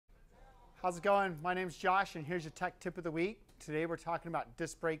How's it going? My name's Josh, and here's your tech tip of the week. Today we're talking about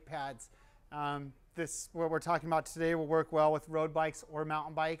disc brake pads. What we're talking about today will work well with road bikes or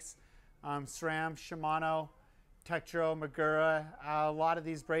mountain bikes. SRAM, Shimano, Tektro, Magura. A lot of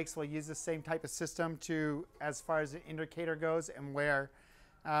these brakes will use the same type of system as far as the indicator goes and wear.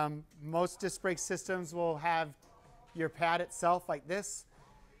 Most disc brake systems will have your pad itself like this.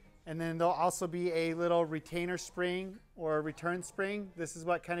 And then there'll also be a little retainer spring or return spring. This is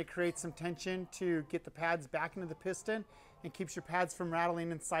what kind of creates some tension to get the pads back into the piston and keeps your pads from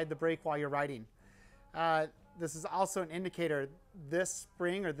rattling inside the brake while you're riding. This is also an indicator. This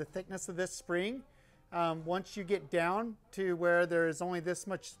spring, or the thickness of this spring, once you get down to where there is only this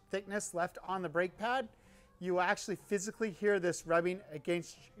much thickness left on the brake pad, you will actually physically hear this rubbing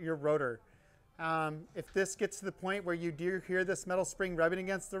against your rotor. If this gets to the point where you do hear this metal spring rubbing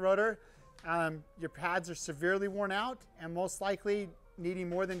against the rotor, your pads are severely worn out and most likely needing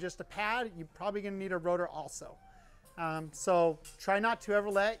more than just a pad. You're probably going to need a rotor also. So try not to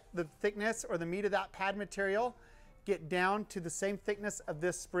ever let the thickness or the meat of that pad material get down to the same thickness of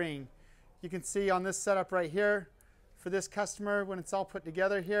this spring. You can see on this setup right here, for this customer, when it's all put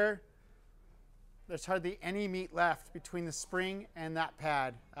together here, there's hardly any meat left between the spring and that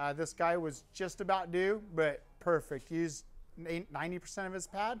pad. This guy was just about due, but perfect. Used 90% of his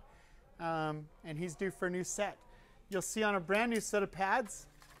pad, and he's due for a new set. You'll see on a brand new set of pads,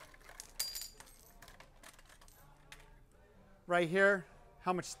 right here,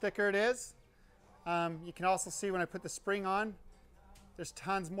 how much thicker it is. You can also see when I put the spring on, there's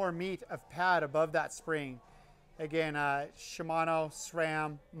tons more meat of pad above that spring. Again, Shimano,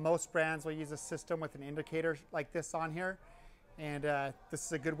 SRAM, most brands will use a system with an indicator like this on here. And this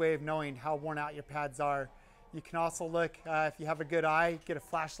is a good way of knowing how worn out your pads are. You can also look, if you have a good eye, get a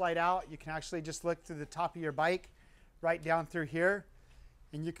flashlight out. You can actually just look through the top of your bike, right down through here.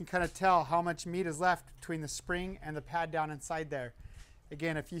 And you can kind of tell how much meat is left between the spring and the pad down inside there.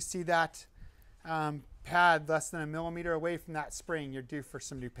 Again, if you see that pad less than 1 millimeter away from that spring, you're due for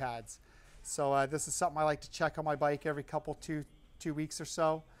some new pads. So this is something I like to check on my bike every two weeks or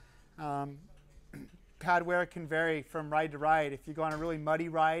so. Pad wear can vary from ride to ride. If you go on a really muddy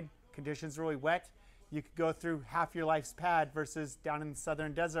ride, conditions really wet, you could go through half your life's pad versus down in the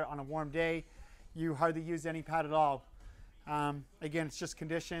southern desert on a warm day, you hardly use any pad at all. Again, it's just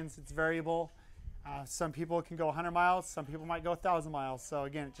conditions, it's variable. Some people can go 100 miles, some people might go 1,000 miles. So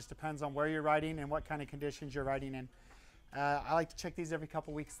again, it just depends on where you're riding and what kind of conditions you're riding in. I like to check these every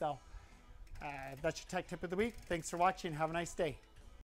couple weeks though. That's your tech tip of the week. Thanks for watching. Have a nice day.